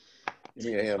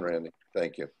 Give me a hand, Randy.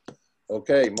 Thank you.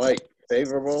 Okay, Mike,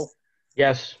 favorable?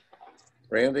 Yes.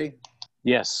 Randy?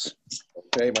 Yes.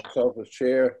 Okay, myself as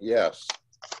chair, yes.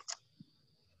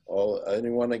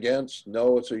 Anyone against?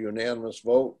 No, it's a unanimous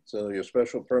vote. So your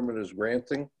special permit is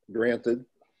granted.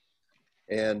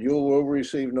 And you will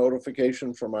receive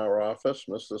notification from our office,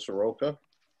 Mr. Soroka.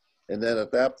 And then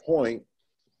at that point,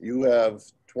 you have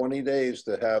 20 days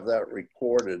to have that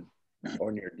recorded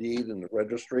on your deed in the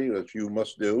registry, which you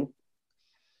must do.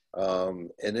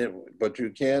 But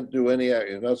you can't do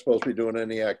you're not supposed to be doing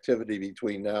any activity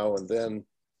between now and then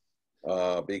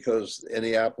because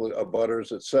any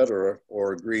abutters, et cetera,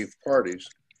 or aggrieved parties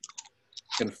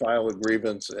can file a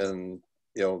grievance and,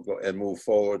 go and move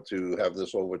forward to have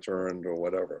this overturned or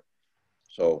whatever.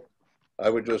 So I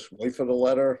would just wait for the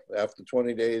letter. After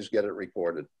 20 days, get it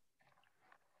recorded.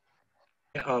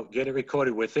 Oh, get it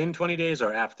recorded within 20 days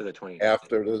or after the 20 days?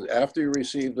 After you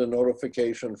receive the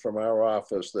notification from our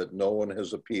office that no one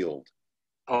has appealed.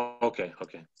 Oh, okay,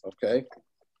 okay. Okay.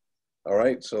 All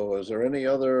right. So is there any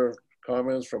other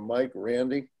comments from Mike,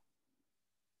 Randy?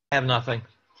 I have nothing.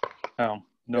 Oh,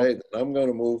 no. Okay, then I'm going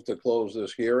to move to close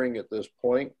this hearing at this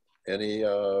point. Any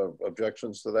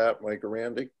objections to that, Mike or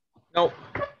Randy? Nope.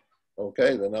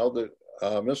 Okay, then I'll do,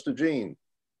 Mr. Jean.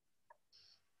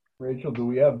 Rachel, do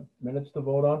we have minutes to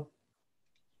vote on?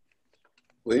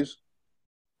 Please?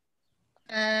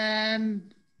 I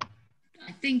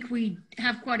think we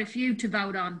have quite a few to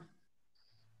vote on,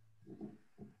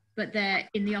 but they're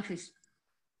in the office.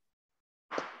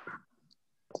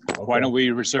 Why don't we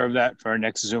reserve that for our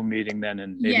next Zoom meeting then,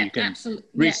 and maybe Yeah, you can absolutely.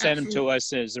 resend them to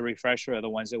us as a refresher of the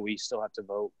ones that we still have to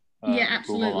vote. Yeah,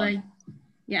 approval on. absolutely.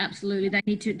 Yeah, absolutely.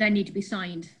 They need to be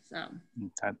signed. So.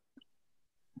 Okay.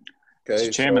 Okay,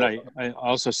 Mr. Chairman, so, I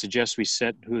also suggest we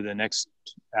set who the next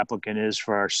applicant is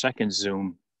for our second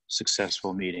Zoom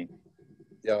successful meeting.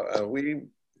 yeah, we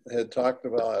had talked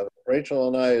about, Rachel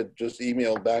and I had just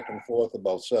emailed back and forth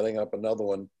about setting up another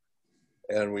one.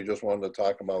 And we just wanted to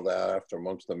talk about that after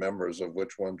amongst the members of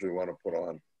which ones we want to put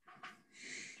on.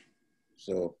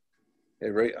 So, hey,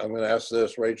 I'm going to ask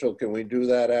this, Rachel, can we do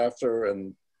that after?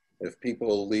 And if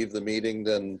people leave the meeting,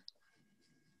 then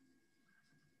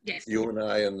Yes. you and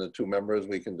I and the two members,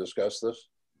 we can discuss this?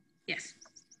 Yes.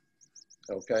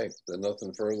 Okay, then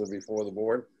nothing further before the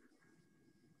board?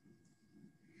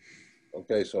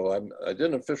 Okay, so I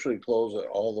didn't officially close it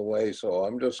all the way, so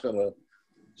I'm just going to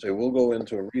say we'll go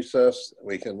into a recess.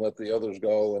 We can let the others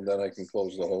go, and then I can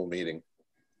close the whole meeting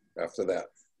after that.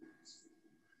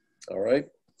 All right?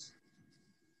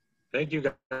 Thank you,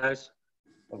 guys.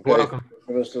 Okay. Welcome.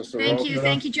 Thank you.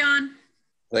 Thank you, John.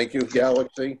 Thank you,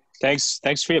 Galaxy. Thanks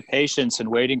for your patience and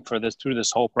waiting for this through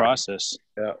this whole process.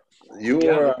 Yeah, you Yeah,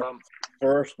 were no our problem.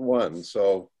 first one,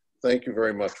 so thank you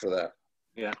very much for that.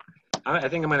 Yeah. I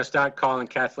think I'm going to start calling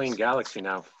Kathleen Galaxy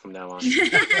now from now on.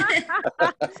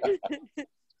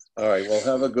 All right, well,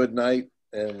 have a good night,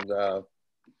 and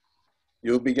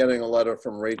you'll be getting a letter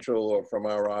from Rachel or from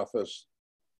our office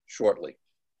shortly.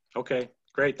 Okay,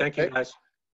 great. Thank you, Okay. guys.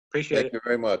 Appreciate Thank it. you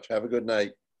very much. Have a good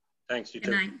night. Thanks, you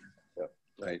Good too. night.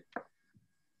 Night.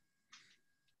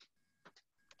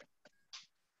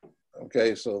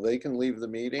 Okay, so they can leave the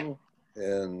meeting,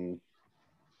 and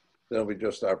then it'll be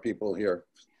just our people here.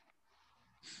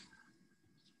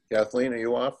 Kathleen, are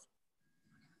you off?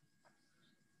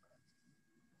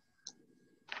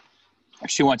 If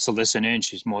she wants to listen in,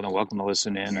 she's more than welcome to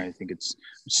listen in. I think it's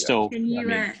still, Can you, I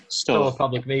mean, Still a still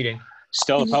public meeting.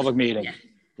 a public meeting. Yeah.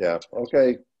 Yeah,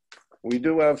 okay. We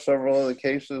do have several other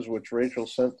cases which Rachel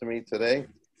sent to me today.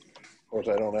 Of course,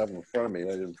 I don't have them in front of me.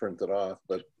 I didn't print it off,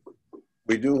 but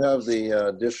we do have the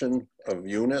addition of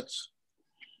units.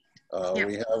 Yep.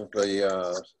 We have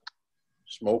the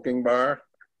smoking bar.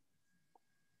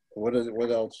 What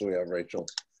else do we have, Rachel?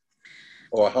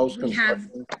 Oh, a house We have,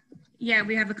 construction. yeah,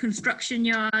 we have a construction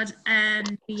yard,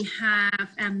 and we have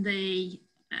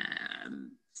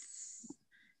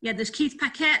there's Keith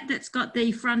Paquette that's got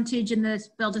the frontage and there's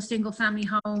built a single family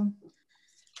home.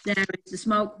 There is the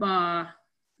smoke bar.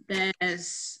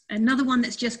 There's another one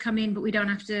that's just come in, but we don't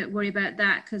have to worry about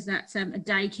that because that's a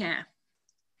daycare.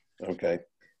 Okay.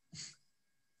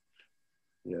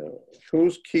 Yeah.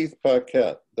 Who's Keith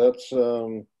Paquette? That's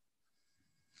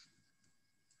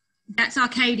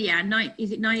Arcadia.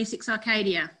 Is it 96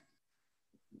 Arcadia?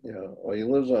 yeah. Well, he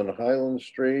lives on Highland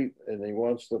Street, and he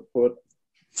wants to put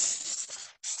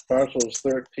parcels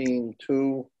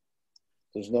 13-2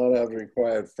 does not have the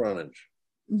required frontage.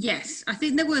 Yes, I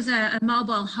think there was a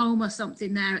mobile home or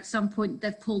something there at some point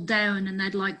they've pulled down, and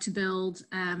they'd like to build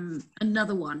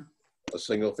another one. A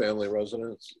single family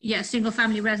residence? Yeah, single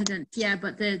family residence. Yeah,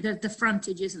 but the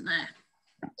frontage isn't there.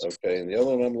 Okay, and the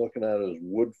other one I'm looking at is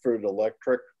Woodford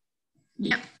Electric.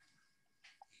 Yep.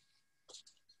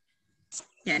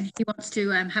 Yeah, and he wants to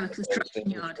have a construction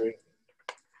yard. Street.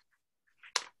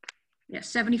 Yeah,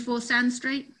 74 Sand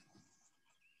Street.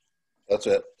 That's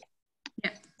it.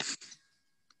 Yep.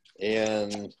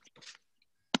 And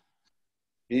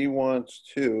he wants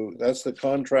to, that's the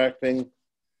contracting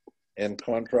and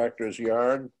contractor's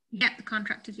yard. Yep, the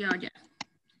contractor's yard, yeah.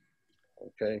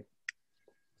 Okay.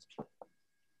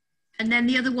 And then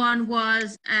the other one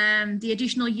was the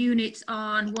additional units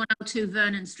on 102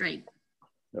 Vernon Street.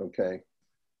 Okay.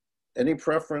 Any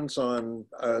preference on,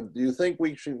 do you think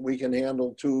we can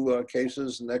handle two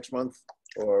cases next month,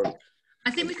 or? I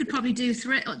think we could probably do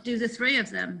the three of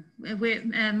them.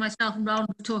 Myself and Ron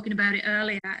were talking about it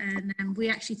earlier, and we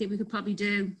actually think we could probably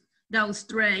do those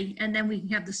three, and then we can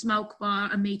have the smoke bar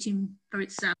a meeting for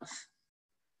itself.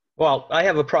 Well, I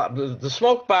have a problem. The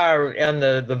smoke bar and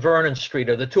the Vernon Street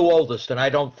are the two oldest, and I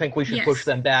don't think we should push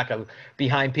them back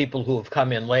behind people who have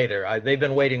come in later. They've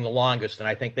been waiting the longest, and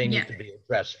I think they need to be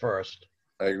addressed first.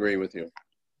 I agree with you.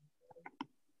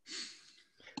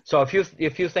 So if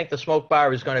you think the smoke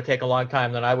bar is going to take a long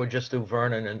time, then I would just do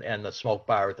Vernon and the smoke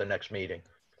bar at the next meeting.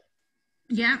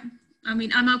 Yeah, I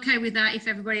mean, I'm okay with that if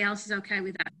everybody else is okay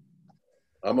with that.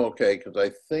 I'm okay, because I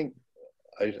think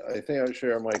I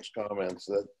share Mike's comments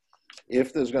that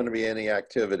if there's going to be any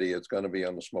activity, it's going to be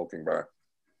on the smoking bar.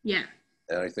 Yeah,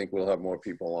 And I think we'll have more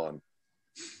people on.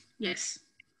 yes.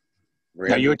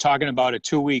 Now you were talking about a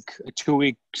 2 weeks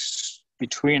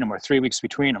between them, or 3 weeks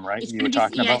between them, right? It's You going were to be,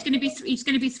 talking yeah, about. it's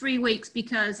going to be 3 weeks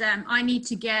because I need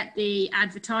to get the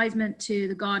advertisement to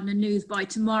the Gardner News by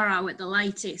tomorrow at the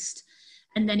latest.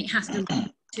 And then it has to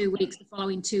run 2 weeks, the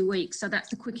following 2 weeks. So that's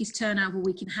the quickest turnover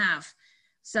we can have.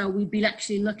 So we'd be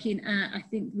actually looking at, I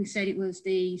think we said it was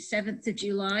the 7th of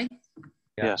July.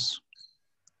 Yes.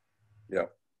 Yeah.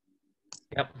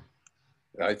 Yep.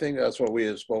 I think that's what we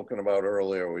had spoken about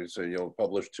earlier. We said,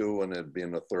 publish 2 and it'd be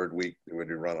in the 3rd week when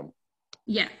you run them.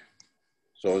 Yeah.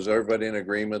 So is everybody in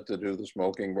agreement to do the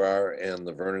smoking bar and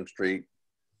the Vernon Street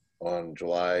on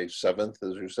July 7th,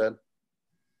 as you said?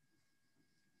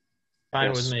 Fine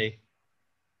Yes. with me.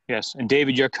 Yes. And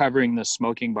David, you're covering the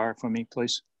smoking bar for me,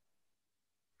 please.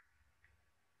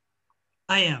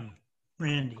 I am,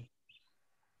 Randy.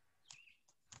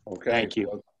 Okay. Thank you.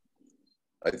 So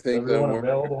I Is think that everyone we're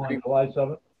available on July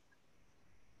 7th?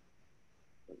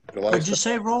 July What'd you 7th.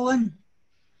 say, Roland?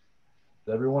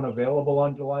 Is everyone available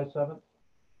on July 7th?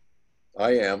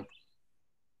 I am.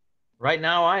 Right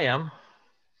now, I am.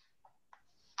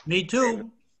 Me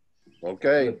too.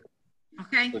 Okay.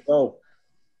 Okay. Let's go.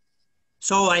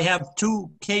 So I have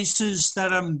 2 cases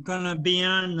that I'm gonna be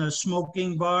on, the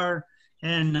smoking bar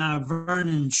and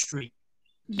Vernon Street.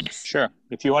 Yes. Sure.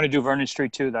 If you want to do Vernon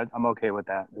Street too, that I'm okay with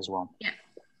that as well. Yeah.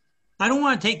 I don't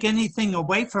want to take anything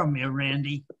away from you,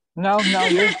 Randy. No,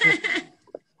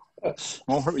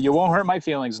 you won't hurt my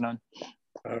feelings none.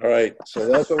 All right. So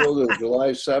that's what we'll do. July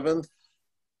 7th.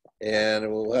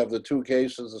 And we'll have the 2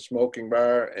 cases, the smoking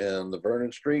bar and the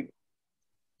Vernon Street.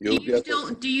 Do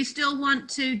you still want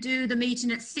to do the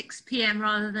meeting at 6 p.m.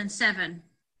 rather than 7?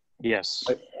 Yes.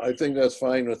 I think that's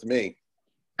fine with me.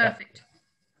 Perfect.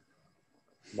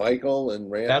 Michael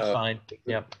and Rand. That's fine.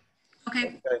 Yep. Okay.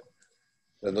 Okay.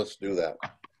 Then let's do that.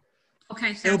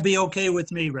 Okay. It'll So be okay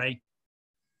with me, Ray.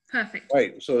 perfect.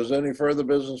 Right. So is there any further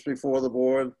business before the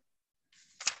board?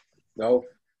 No?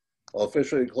 I'll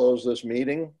officially close this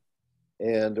meeting.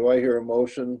 And do I hear a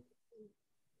motion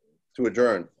to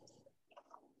adjourn?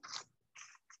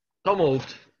 So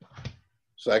moved.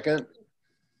 Second?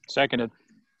 Seconded.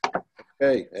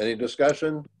 Okay. Any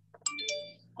discussion?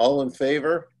 All in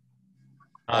favor?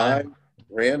 Aye.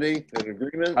 Randy, in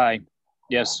agreement? Aye.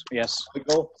 Yes. Yes.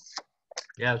 Michael?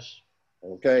 Yes.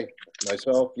 Okay.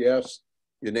 Myself, yes.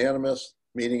 Unanimous.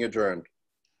 Meeting adjourned.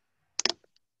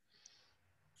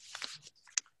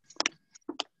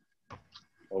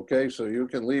 Okay, so you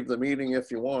can leave the meeting if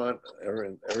you want.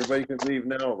 Everybody can leave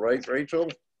now, right, Rachel?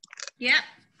 Yeah.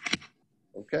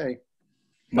 Okay.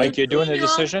 Mike, you're doing the Angel.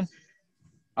 decision?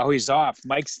 Oh, he's off.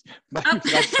 Mike's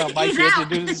let's tell Mike He's you have out.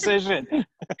 to do the decision.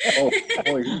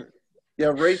 Yeah,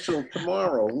 Rachel,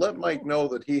 tomorrow, let Mike know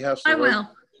that he has to I write will.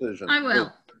 the decision. I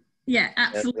will. Yeah,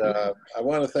 And absolutely. I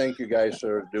want to thank you guys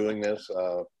for doing this.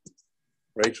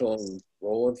 Rachel and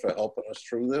Roland for helping us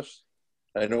through this.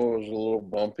 I know it was a little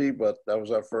bumpy, but that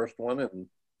was our first one. And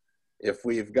if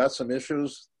we've got some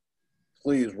issues,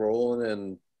 please, Roland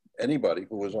and anybody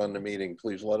who was on the meeting,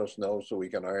 please let us know so we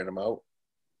can iron them out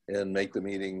and make the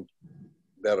meeting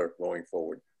better going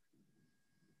forward.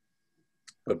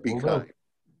 But be kind.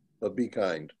 But be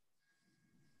kind.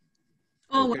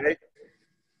 Oh, Okay?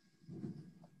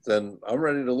 Then I'm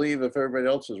ready to leave if everybody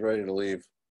else is ready to leave.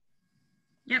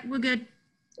 yeah, we're good.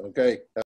 Okay.